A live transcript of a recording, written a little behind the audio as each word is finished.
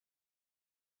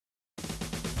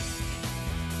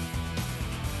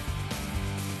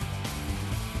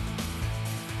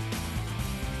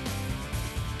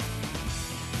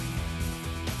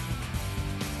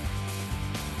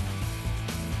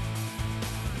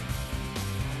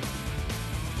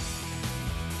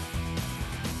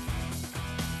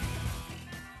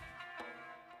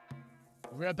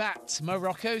Rabat,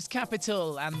 Morocco's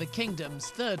capital and the kingdom's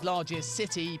third largest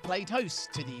city, played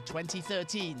host to the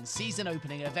 2013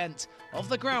 season-opening event of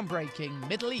the groundbreaking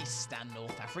Middle East and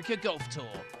North Africa Golf Tour.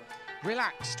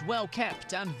 Relaxed,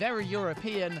 well-kept and very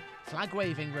European,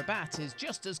 flag-waving Rabat is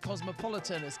just as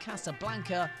cosmopolitan as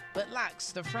Casablanca, but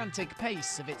lacks the frantic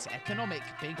pace of its economic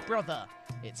big brother.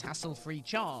 Its hassle-free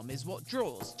charm is what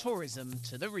draws tourism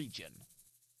to the region.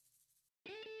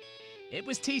 It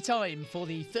was tea time for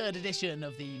the third edition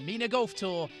of the MENA Golf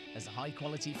Tour as a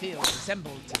high-quality field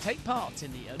assembled to take part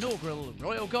in the inaugural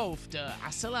Royal Golf de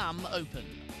Salam Open.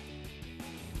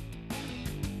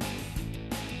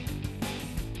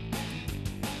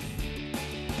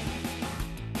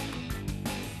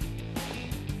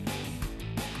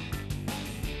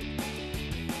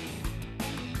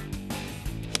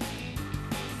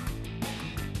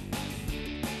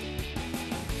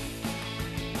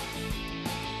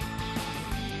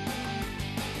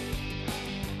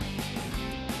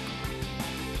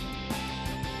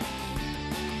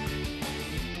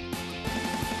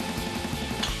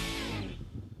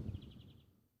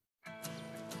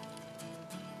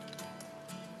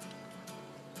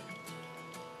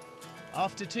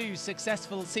 After two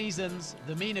successful seasons,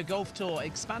 the MENA Golf Tour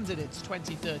expanded its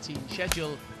 2013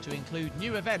 schedule to include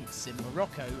new events in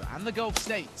Morocco and the Gulf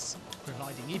states,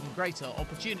 providing even greater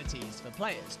opportunities for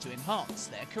players to enhance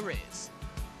their careers.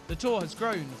 The tour has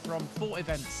grown from 4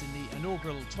 events in the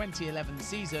inaugural 2011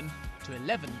 season to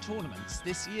 11 tournaments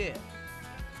this year.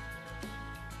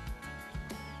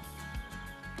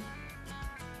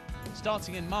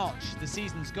 Starting in March, the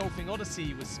season's golfing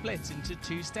odyssey was split into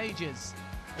 2 stages.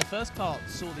 The first part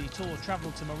saw the tour travel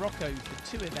to Morocco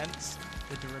for 2 events,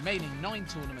 with the remaining 9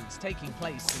 tournaments taking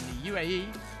place in the UAE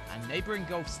and neighbouring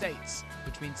Gulf states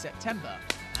between September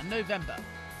and November.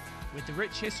 With the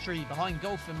rich history behind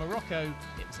golf in Morocco,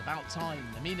 it was about time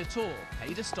the MENA Tour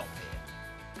paid a stop here.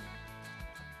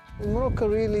 Morocco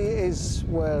really is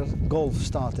where golf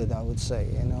started, I would say.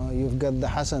 You know, you've got the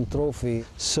Hassan Trophy,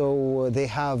 so they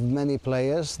have many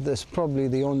players. There's probably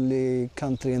the only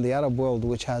country in the Arab world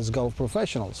which has golf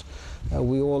professionals.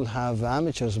 We all have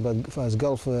amateurs, but as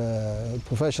golf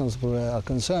professionals are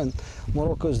concerned,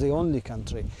 Morocco is the only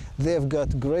country. They've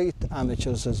got great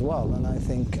amateurs as well, and I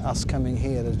think us coming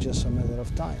here is just a matter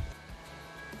of time.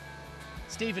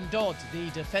 Stephen Dodd, the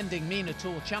defending MENA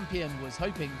Tour champion, was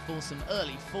hoping for some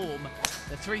early form.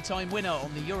 The 3-time winner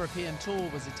on the European Tour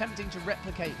was attempting to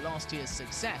replicate last year's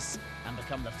success and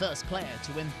become the first player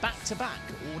to win back-to-back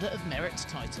Order of Merit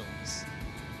titles.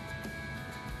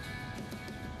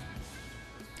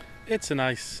 It's a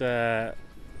nice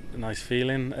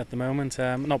feeling at the moment.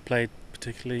 Not played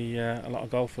particularly a lot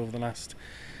of golf over the last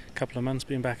couple of months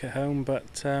being back at home,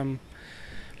 but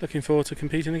looking forward to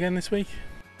competing again this week.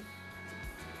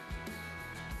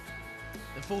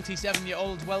 The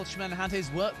 47-year-old Welshman had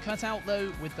his work cut out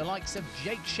though, with the likes of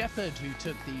Jake Shepherd, who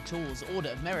took the Tour's Order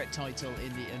of Merit title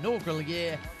in the inaugural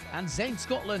year, and Zane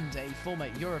Scotland, a former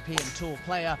European Tour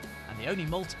player and the only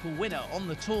multiple winner on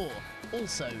the Tour,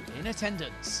 also in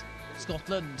attendance.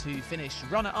 Scotland, who finished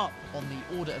runner-up on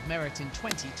the Order of Merit in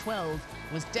 2012,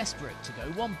 was desperate to go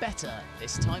one better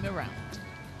this time around.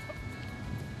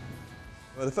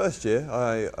 Well, the first year,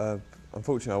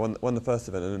 unfortunately, I won the first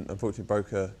event and unfortunately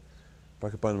broke a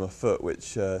bone in my foot,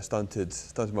 which stunted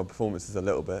my performances a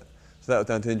little bit. So that was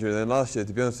down to injury. And then last year,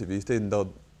 to be honest with you, Stephen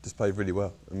Dodd just played really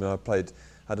well. I mean,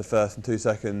 had a first and 2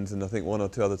 seconds, and I think 1 or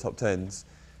 2 other top 10s,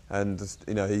 and just,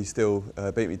 you know, he still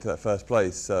beat me to that first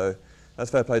place. So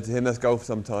that's fair play to him. That's golf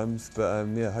sometimes, but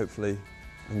yeah, hopefully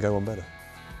I can go one better.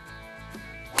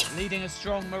 Leading a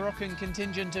strong Moroccan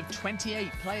contingent of 28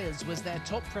 players was their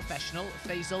top professional,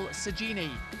 Faisal Sajini,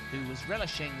 who was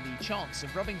relishing the chance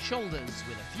of rubbing shoulders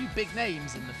with a few big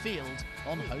names in the field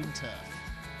on home turf.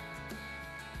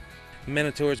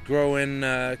 MENA Tour is growing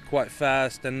quite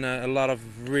fast, and a lot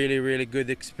of really good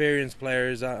experienced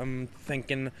players. I'm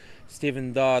thinking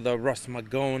Stephen Dodd or Ross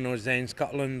McGowan or Zane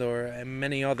Scotland or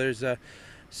many others.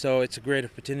 So it's a great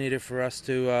opportunity for us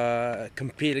to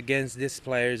compete against these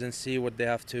players and see what they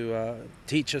have to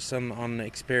teach us on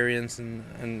experience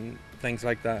and things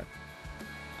like that.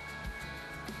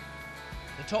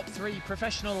 The top 3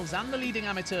 professionals and the leading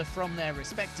amateur from their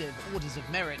respective Orders of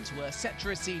Merit were set to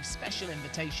receive special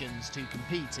invitations to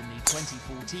compete in the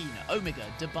 2014 Omega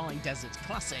Dubai Desert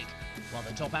Classic, while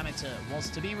the top amateur was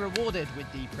to be rewarded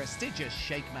with the prestigious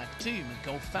Sheikh Maktoum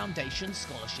Golf Foundation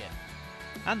Scholarship.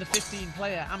 And the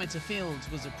 15-player amateur field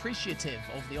was appreciative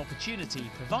of the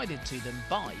opportunity provided to them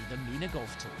by the MENA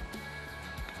Golf Tour.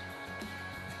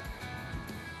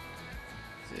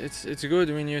 it's good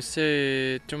when you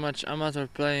say too much amateur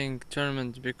playing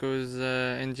tournament, because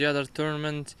in the other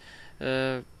tournament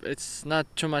it's not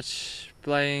too much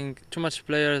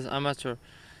players amateur.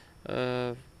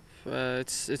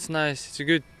 It's nice.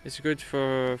 It's good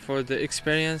for the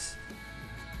experience.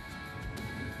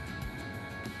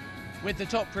 With the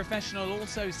top professional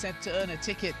also set to earn a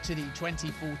ticket to the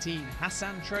 2014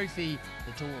 Hassan Trophy,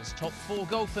 the tour's top 4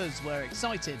 golfers were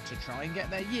excited to try and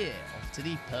get their year off to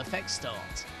the perfect start.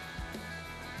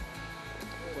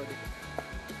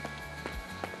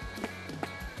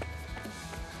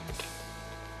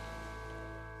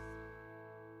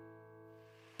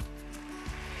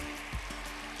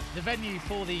 The venue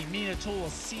for the MENA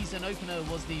Tour's season opener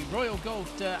was the Royal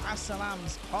Golf de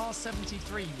Salam's par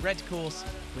 73 red course,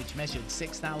 which measured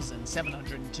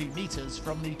 6,702 metres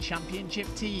from the championship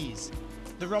tees.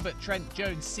 The Robert Trent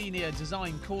Jones Senior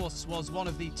Design course was one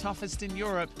of the toughest in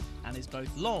Europe and is both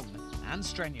long and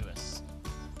strenuous.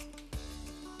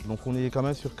 Donc on est quand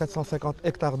même sur 450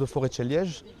 hectares de forêt de chêne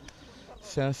liège.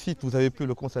 C'est un site, vous avez pu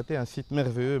le constater, un site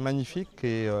merveilleux, magnifique,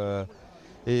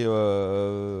 et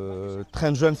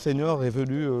Trent Jones Senior est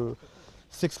venu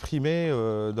s'exprimer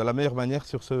de la meilleure manière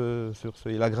sur ce.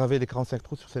 Il a gravé les 45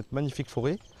 trous sur cette magnifique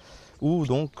forêt où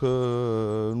donc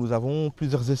nous avons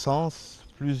plusieurs essences,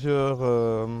 plusieurs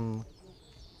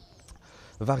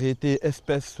variétés,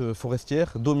 espèces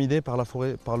forestières dominées par la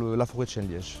forêt de chêne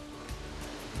liège.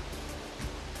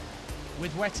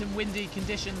 With wet and windy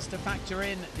conditions to factor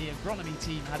in, the agronomy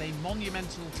team had a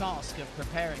monumental task of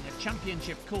preparing a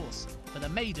championship course for the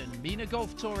maiden MENA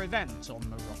Golf Tour event on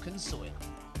Moroccan soil.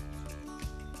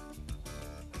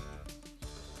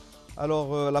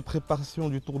 Alors la préparation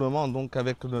du tournement donc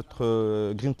avec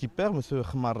notre greenkeeper, M.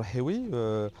 Khmar Rahewi,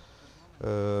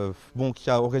 qui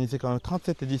a organisé quand même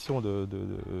 37 éditions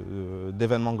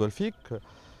d'événements golfiques.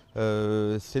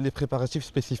 C'est les préparatifs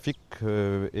spécifiques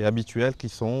et habituels qui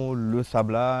sont le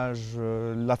sablage,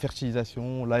 la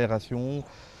fertilisation, l'aération.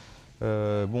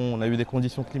 On a eu des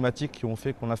conditions climatiques qui ont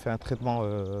fait qu'on a fait un traitement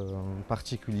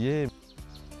particulier.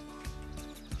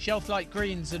 Shelf-like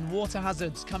greens and water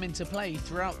hazards come into play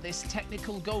throughout this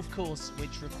technical golf course,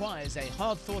 which requires a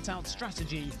hard thought-out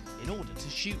strategy in order to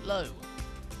shoot low.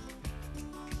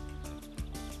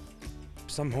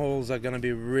 Some holes are going to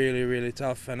be really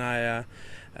tough, and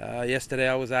yesterday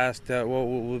I was asked what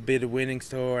would be the winning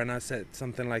score, and I said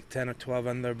something like 10 or 12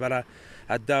 under, but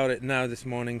I doubt it now this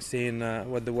morning, seeing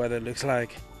what the weather looks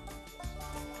like.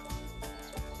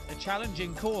 A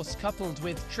challenging course coupled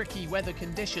with tricky weather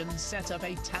conditions set up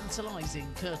a tantalising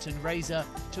curtain raiser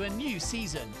to a new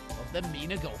season of the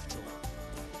MENA Golf Tour.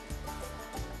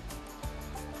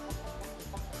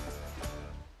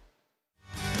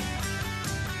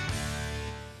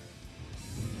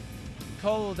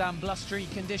 Cold and blustery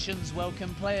conditions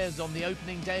welcome players on the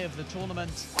opening day of the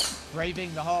tournament.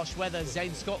 Braving the harsh weather,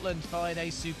 Zane Scotland fired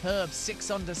a superb 6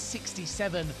 under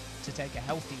 67 to take a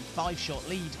healthy 5-shot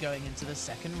lead going into the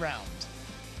second round.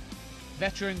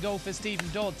 Veteran golfer Stephen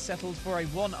Dodd settled for a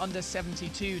 1 under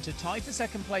 72 to tie for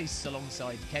second place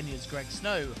alongside Kenya's Greg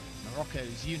Snow,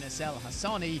 Morocco's Younes El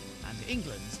Hassani and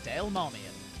England's Dale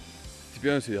Marmion. To be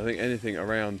honest with you, I think anything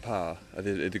around par, I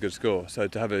did a good score. So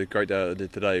to have a great day that I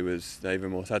did today was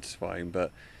even more satisfying.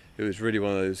 But it was really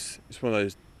one of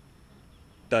those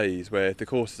days where if the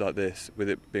course is like this, with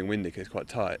it being windy, it's quite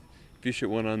tight. If you shoot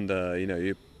 1 under,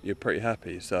 you're pretty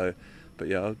happy. So, but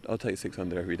yeah, I'll take 6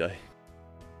 under every day.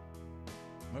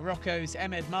 Morocco's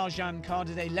Ahmed Marjan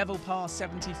carded a level par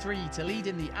 73 to lead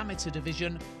in the amateur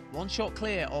division, 1 shot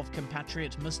clear of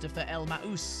compatriot Mustafa El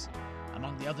Maous.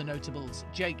 Among the other notables,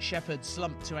 Jake Shepherd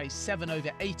slumped to a 7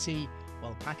 over 80,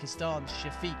 while Pakistan's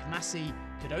Shafiq Massi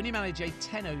could only manage a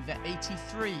 10 over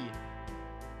 83.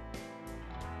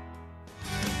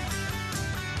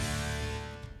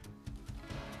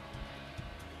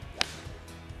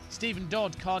 Stephen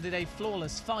Dodd carded a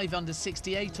flawless 5 under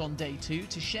 68 on day 2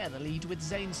 to share the lead with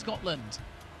Zane Scotland.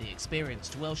 The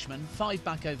experienced Welshman, 5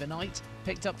 back overnight,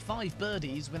 picked up 5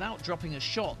 birdies without dropping a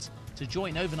shot to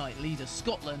join overnight leader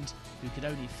Scotland, who could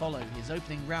only follow his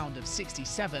opening round of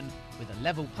 67 with a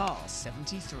level par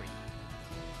 73.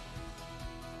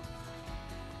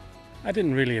 I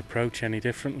didn't really approach any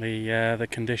differently. The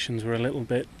conditions were a little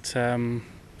bit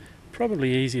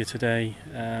probably easier today,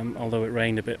 although it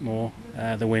rained a bit more.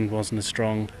 The wind wasn't as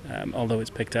strong, although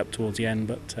it's picked up towards the end,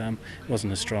 but it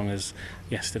wasn't as strong as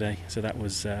yesterday, so that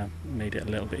was made it a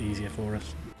little bit easier for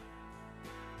us.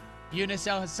 Younes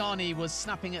El Hassani was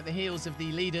snapping at the heels of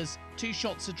the leaders, 2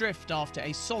 shots adrift after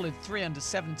a solid 3 under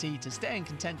 70 to stay in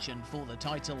contention for the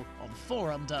title on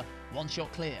 4 under, 1 shot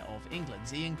clear of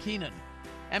England's Ian Keenan.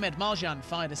 Ahmed Marjan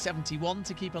fired a 71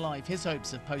 to keep alive his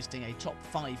hopes of posting a top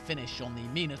 5 finish on the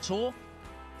MENA Tour.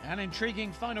 An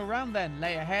intriguing final round then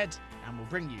lay ahead, and we'll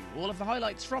bring you all of the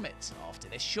highlights from it after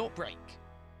this short break.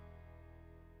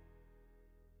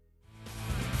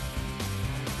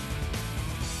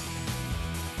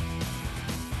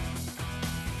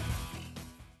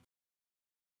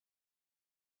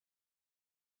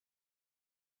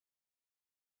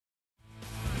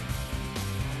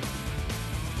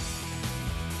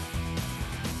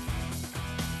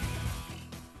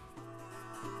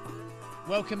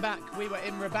 Welcome back. We were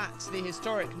in Rabat, the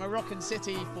historic Moroccan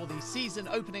city, for the season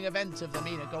opening event of the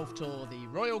MENA Golf Tour, the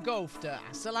Royal Golf de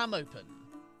Salam Open.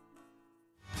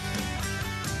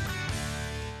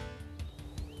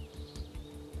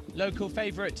 Local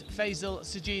favourite Faisal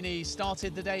Sajini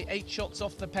started the day 8 shots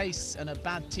off the pace, and a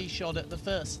bad tee shot at the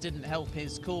first didn't help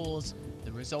his cause.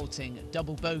 The resulting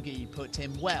double bogey put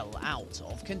him well out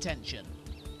of contention.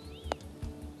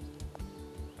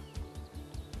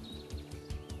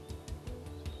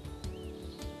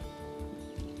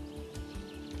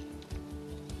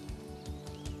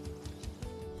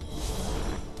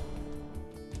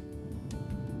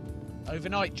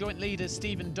 Overnight, joint leader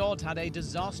Stephen Dodd had a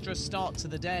disastrous start to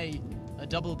the day. A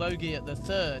double bogey at the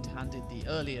third handed the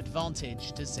early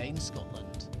advantage to Zane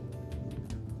Scotland.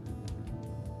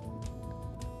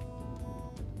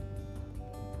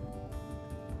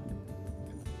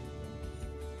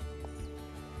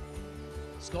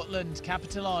 Scotland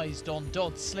capitalised on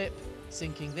Dodd's slip,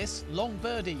 sinking this long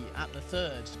birdie at the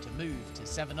third to move to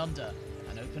 7 under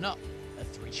and open up a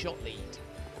 3-shot lead.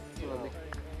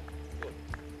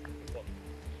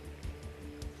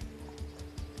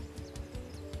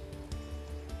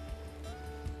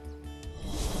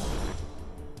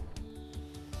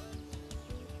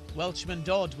 Welshman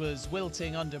Dodd was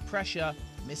wilting under pressure,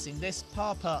 missing this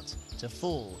par putt to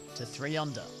fall to 3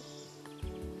 under.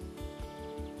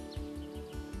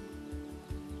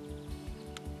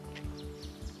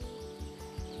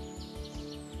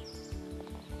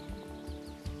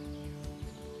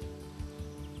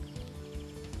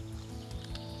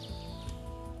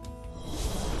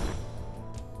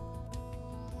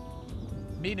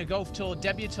 MENA Golf Tour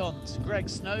debutant Greg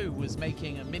Snow was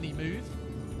making a mini move.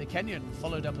 The Kenyan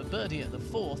followed up a birdie at the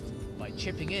 4th by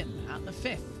chipping in at the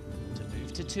 5th to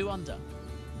move to 2 under.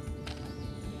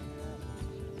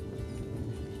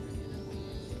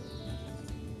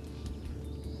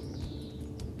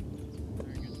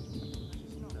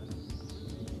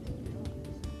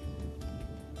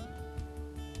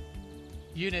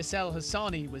 Younes El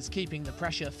Hassani was keeping the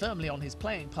pressure firmly on his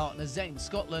playing partner Zane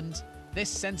Scotland. This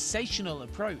sensational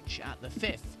approach at the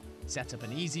 5th set up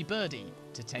an easy birdie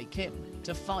to take him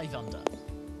to 5 under.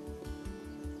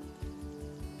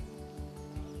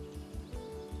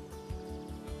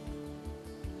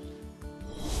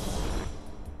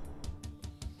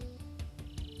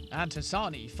 And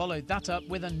Hassani followed that up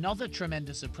with another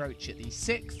tremendous approach at the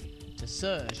 6th to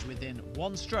surge within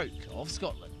 1 stroke of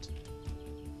Scotland.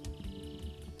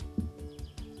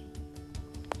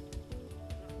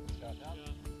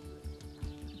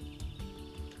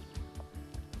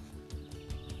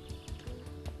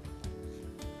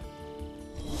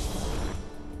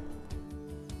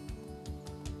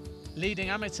 Leading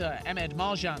amateur Ahmed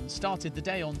Marjan started the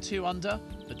day on 2 under,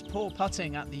 but poor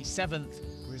putting at the 7th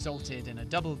resulted in a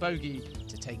double bogey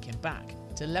to take him back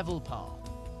to level par.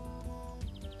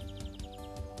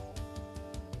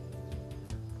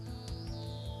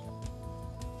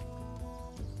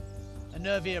 A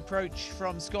nervy approach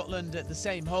from Scotland at the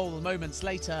same hole moments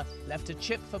later left a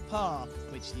chip for par,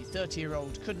 which the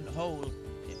 30-year-old couldn't hole.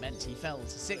 It meant he fell to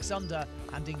 6 under,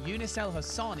 handing Younes El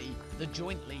Hassani the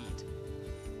joint lead.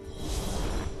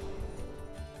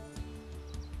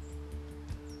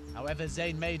 However,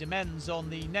 Zane made amends on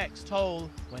the next hole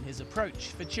when his approach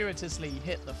fortuitously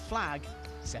hit the flag,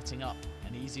 setting up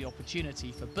an easy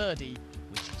opportunity for birdie,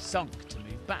 which he sunk to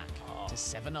move back to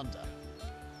 7 under.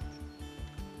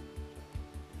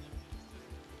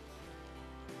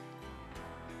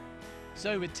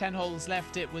 So with 10 holes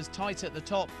left, it was tight at the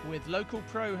top, with local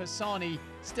pro Hassani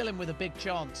still in with a big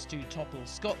chance to topple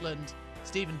Scotland.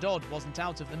 Stephen Dodd wasn't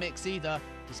out of the mix either.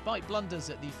 Despite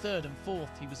blunders at the 3rd and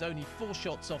 4th, he was only 4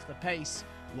 shots off the pace,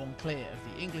 1 clear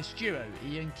of the English duo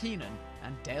Ian Keenan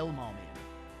and Dale Marmion.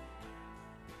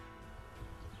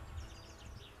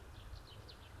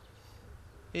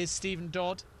 Here's Stephen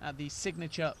Dodd at the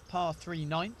signature par 3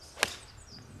 9th.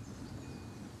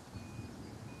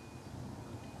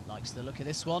 Likes the look of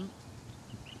this one.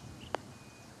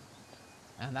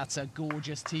 And that's a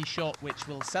gorgeous tee shot, which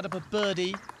will set up a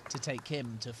birdie to take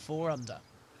him to 4 under.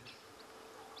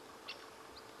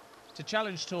 to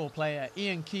Challenge Tour player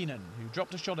Ian Keenan, who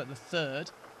dropped a shot at the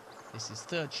third. This is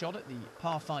third shot at the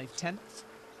par 5 10th.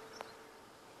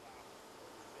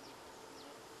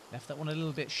 Left that one a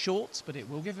little bit short, but it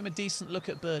will give him a decent look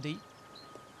at birdie.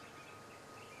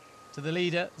 To the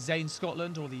leader, Zane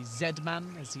Scotland, or the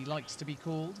Z-Man as he likes to be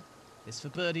called. This for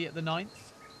birdie at the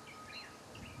 9th.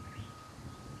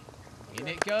 In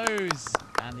it goes,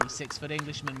 and the 6-foot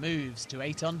Englishman moves to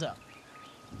 8 under.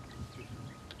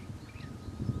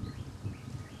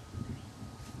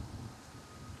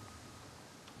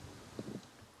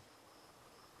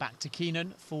 Back to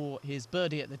Keenan for his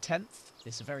birdie at the 10th.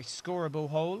 This is a very scoreable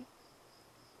hole.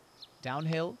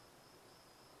 Downhill.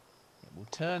 It will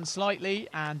turn slightly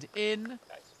and in.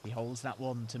 He holds that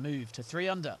one to move to 3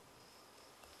 under.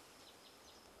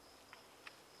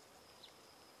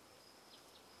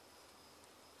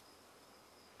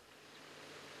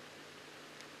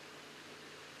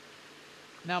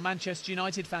 Now Manchester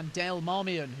United fan Dale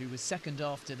Marmion, who was second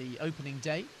after the opening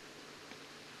day.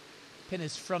 Pin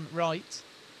is front right,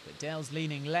 but Dale's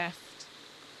leaning left.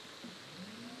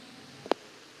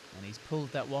 And he's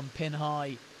pulled that one pin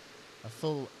high, a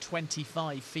full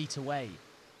 25 feet away.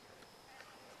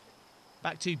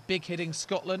 Back to big hitting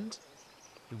Scotland,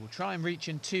 who will try and reach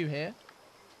in 2 here.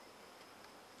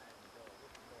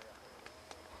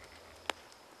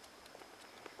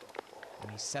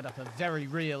 And he's set up a very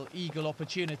real eagle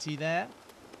opportunity there,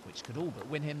 which could all but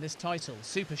win him this title.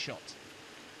 Super shot.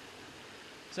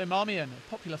 So Marmion, a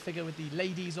popular figure with the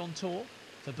ladies on tour,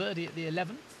 for birdie at the 11th.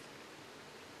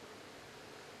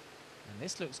 And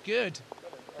this looks good.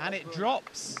 And it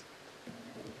drops.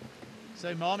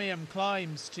 So Marmion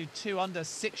climbs to 2 under,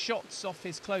 6 shots off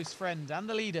his close friend and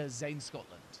the leader, Zane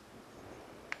Scotland.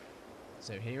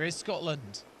 So here is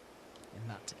Scotland in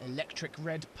that electric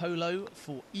red polo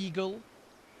for eagle.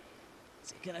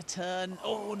 Is it going to turn?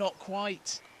 Oh, not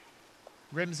quite.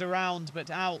 Rims around, but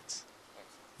out.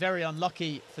 Very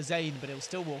unlucky for Zane, but he'll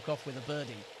still walk off with a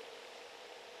birdie.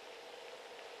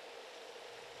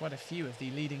 Quite a few of the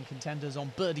leading contenders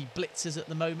on birdie blitzes at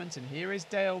the moment, and here is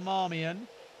Dale Marmion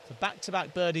for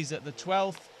back-to-back birdies at the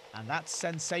 12th, and that's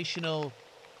sensational.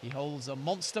 He holds a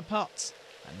monster putt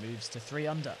and moves to 3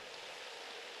 under.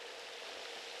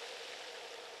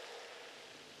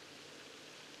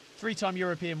 Three-time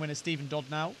European winner Stephen Dodd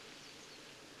now.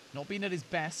 Not been at his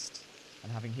best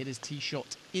and having hit his tee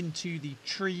shot into the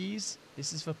trees.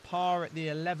 This is for par at the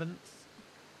 11th.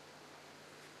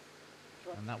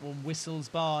 And that one whistles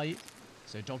by.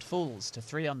 So Dodd falls to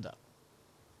 3 under.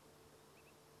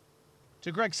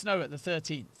 To Greg Snow at the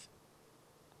 13th.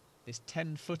 This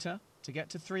 10-footer to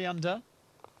get to 3 under.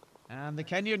 And the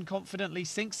Kenyan confidently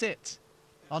sinks it.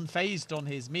 Unfazed on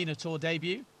his MENA Tour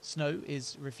debut, Snow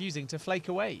is refusing to flake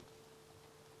away.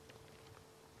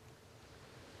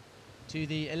 To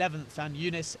the 11th and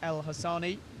Younes El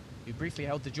Hassani, who briefly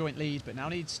held the joint lead, but now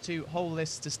needs to hole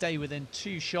this to stay within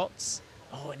 2 shots.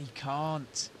 Oh, and he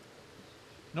can't.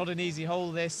 Not an easy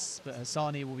hole this, but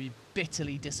Hassani will be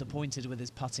bitterly disappointed with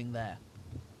his putting there.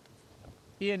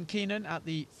 Ian Keenan at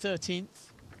the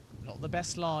 13th, not the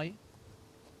best lie.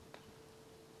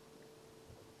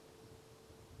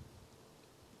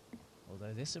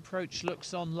 Although this approach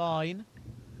looks online,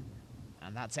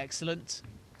 and that's excellent.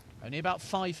 Only about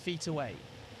 5 feet away.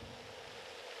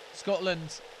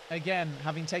 Scotland, again,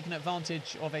 having taken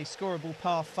advantage of a scoreable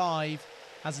par 5,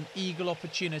 has an eagle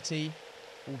opportunity,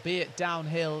 albeit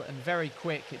downhill and very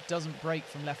quick. It doesn't break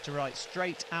from left to right,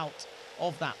 straight out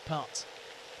of that putt.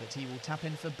 But he will tap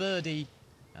in for birdie,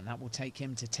 and that will take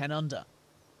him to 10 under.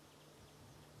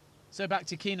 So back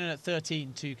to Keenan at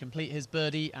 13 to complete his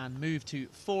birdie and move to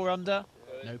 4 under.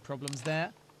 No problems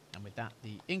there. And with that,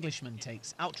 the Englishman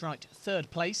takes outright 3rd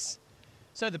place.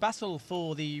 So the battle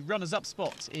for the runners-up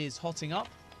spot is hotting up.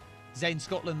 Zane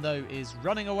Scotland, though, is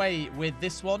running away with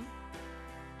this one.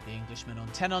 The Englishman on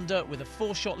 10 under with a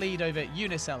 4-shot lead over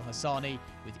Younes El Hassani,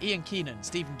 with Ian Keenan,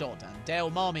 Stephen Dodd and Dale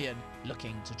Marmion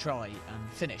looking to try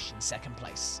and finish in 2nd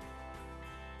place.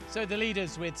 So the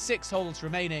leaders with 6 holes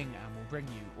remaining, and we'll bring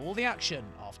you all the action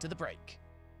after the break.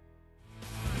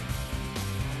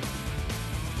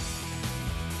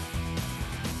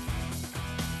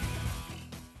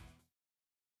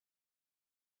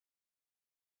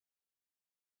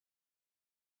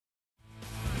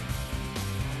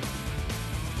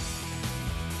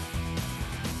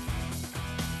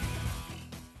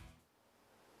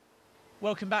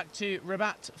 Welcome back to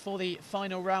Rabat for the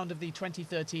final round of the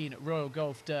 2013 Royal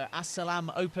Golf de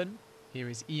Salam Open. Here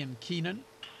is Ian Keenan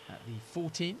at the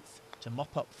 14th to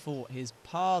mop up for his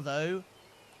par though,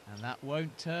 and that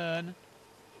won't turn.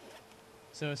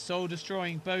 So a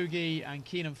soul-destroying bogey, and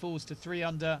Keenan falls to 3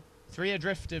 under. 3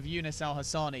 adrift of Younes Al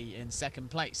Hassani in second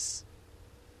place.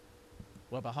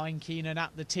 Well behind Keenan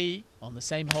at the tee. On the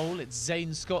same hole, it's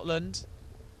Zane Scotland.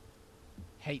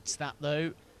 Hates that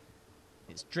though.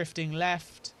 It's drifting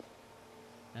left.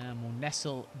 And will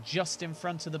nestle just in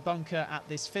front of the bunker at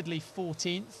this fiddly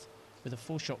 14th. With a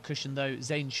 4-shot cushion though,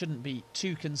 Zane shouldn't be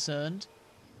too concerned.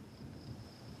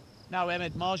 Now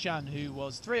Ahmed Marjan, who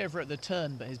was 3 over at the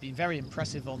turn, but has been very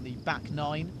impressive on the back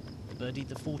 9. Birdied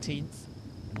the 14th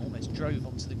and almost drove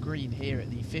onto the green here at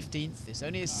the 15th. It's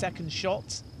only his second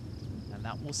shot, and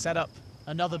that will set up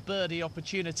another birdie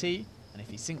opportunity. And if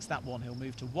he sinks that one, he'll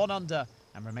move to 1 under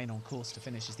and remain on course to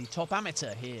finish as the top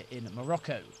amateur here in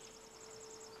Morocco.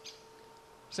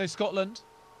 So Scotland,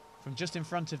 from just in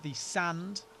front of the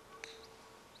sand.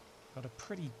 Got a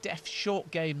pretty deft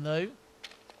short game though.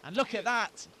 And look at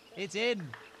that, it's in.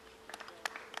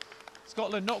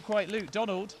 Scotland not quite Luke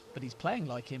Donald, but he's playing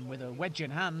like him with a wedge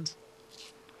in hand.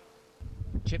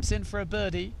 Chips in for a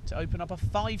birdie to open up a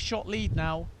 5-shot lead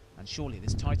now, and surely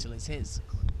this title is his.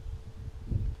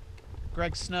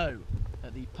 Greg Snow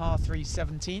at the par 3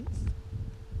 17th.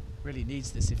 Really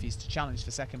needs this if he's to challenge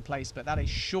for second place, but that is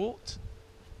short,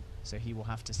 so he will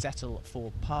have to settle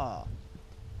for par.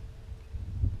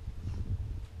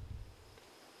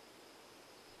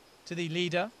 To the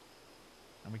leader,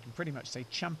 and we can pretty much say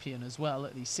champion as well,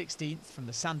 at the 16th from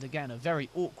the sand again. A very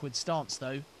awkward stance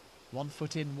though. 1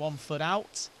 foot in, 1 foot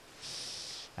out,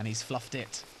 and he's fluffed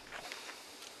it.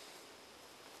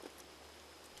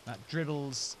 That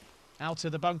dribbles out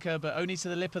of the bunker, but only to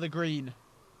the lip of the green.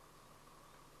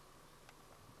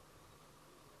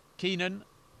 Keenan,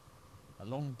 a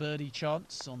long birdie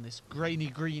chance on this grainy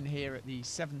green here at the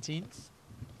 17th.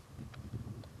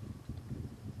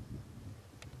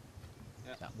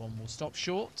 That one will stop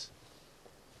short.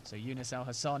 So Younes Al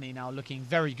Hassani now looking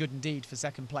very good indeed for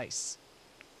second place.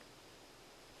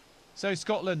 So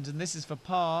Scotland, and this is for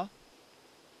par.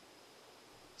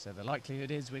 So the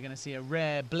likelihood is we're going to see a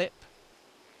rare blip.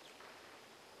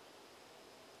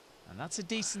 And that's a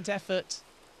decent effort,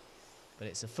 but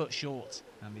it's a foot short.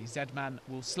 And the Z-Man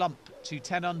will slump to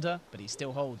 10 under, but he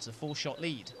still holds a 4-shot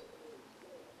lead.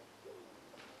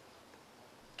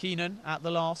 Keenan at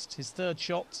the last, his 3rd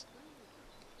shot.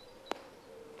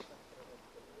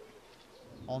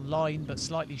 On line, but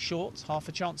slightly short. Half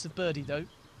a chance of birdie, though.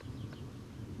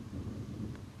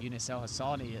 Younes Al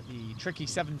Hassani at the tricky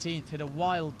 17th hit a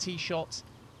wild tee shot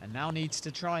and now needs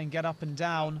to try and get up and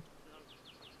down.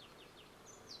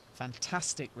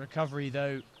 Fantastic recovery,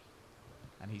 though.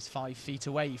 And he's 5 feet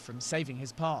away from saving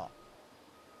his par.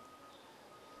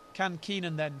 Can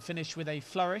Keenan then finish with a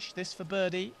flourish? This for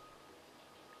birdie.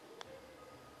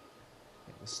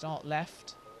 It will start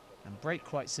left and break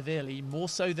quite severely, more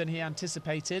so than he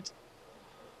anticipated.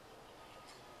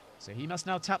 So he must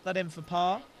now tap that in for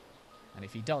par, and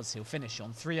if he does, he'll finish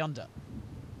on 3 under.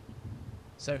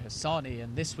 So Hassani,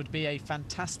 and this would be a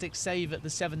fantastic save at the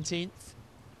 17th.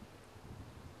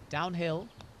 Downhill,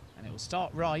 and it will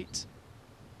start right.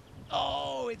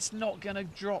 Oh, it's not going to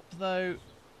drop though.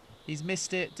 He's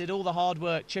missed it, did all the hard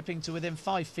work, chipping to within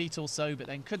 5 feet or so, but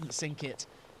then couldn't sink it,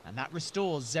 and that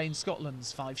restores Zane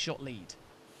Scotland's 5-shot lead.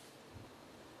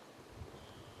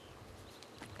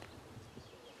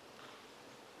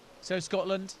 So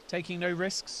Scotland taking no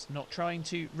risks, not trying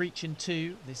to reach in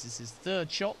 2. This is his 3rd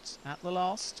shot at the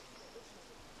last.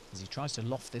 As he tries to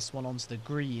loft this one onto the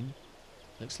green.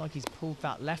 Looks like he's pulled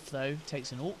that left though.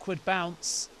 Takes an awkward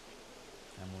bounce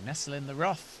and will nestle in the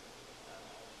rough.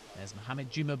 There's Mohamed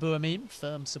Juma Bouamim,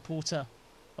 firm supporter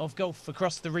of golf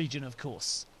across the region, of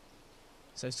course.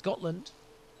 So Scotland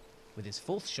with his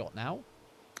 4th shot now.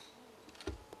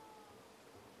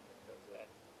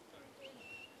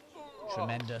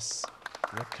 Tremendous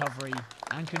recovery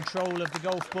and control of the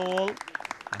golf ball,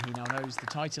 and he now knows the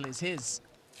title is his.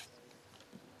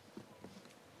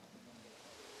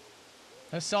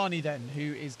 Hassani then, who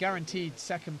is guaranteed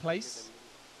second place,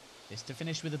 is to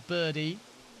finish with a birdie.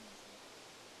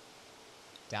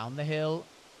 Down the hill,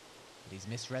 but he's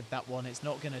misread that one, it's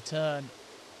not going to turn.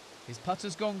 His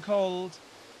putter's gone cold,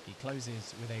 he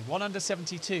closes with a 1 under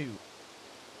 72.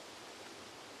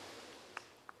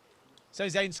 So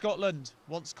Zane Scotland,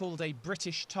 once called a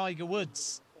British Tiger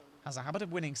Woods, has a habit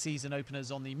of winning season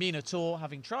openers on the MENA Tour,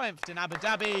 having triumphed in Abu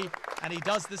Dhabi, and he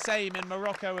does the same in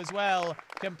Morocco as well.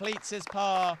 Completes his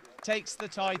par, takes the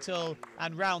title,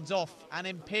 and rounds off an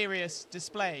imperious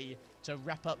display to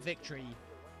wrap up victory.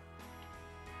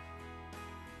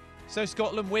 So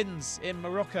Scotland wins in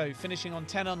Morocco, finishing on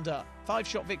 10 under.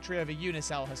 5-shot victory over Younes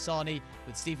Al Hassani,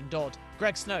 with Stephen Dodd,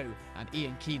 Greg Snow, and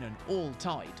Ian Keenan all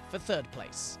tied for 3rd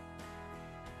place.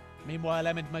 Meanwhile,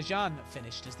 Emid Marjan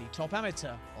finished as the top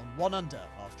amateur on 1 under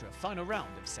after a final round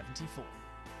of 74.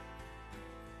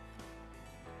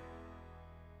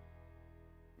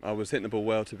 I was hitting the ball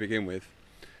well to begin with.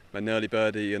 My early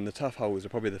birdie and the tough holes are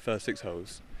probably the first 6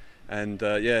 holes. And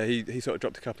yeah, he sort of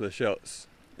dropped a couple of shots,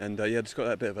 and yeah, just got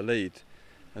that bit of a lead.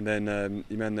 And then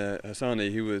Iman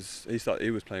Hassani, he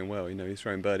was playing well. You know, he's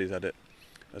throwing birdies at it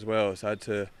as well. So I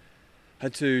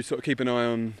had to sort of keep an eye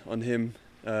on him.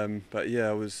 But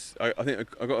yeah, I think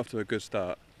I got off to a good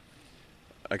start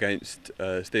against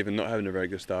Stephen not having a very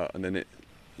good start, and then it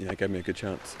gave me a good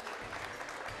chance.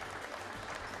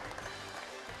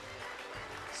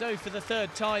 So for the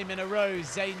 3rd time in a row,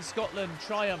 Zane Scotland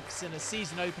triumphs in a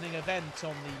season-opening event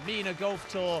on the MENA Golf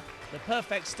Tour, the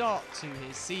perfect start to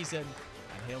his season,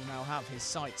 and he'll now have his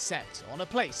sights set on a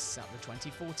place at the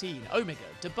 2014 Omega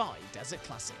Dubai Desert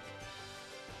Classic.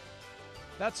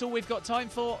 That's all we've got time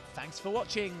for. Thanks for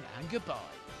watching, and goodbye.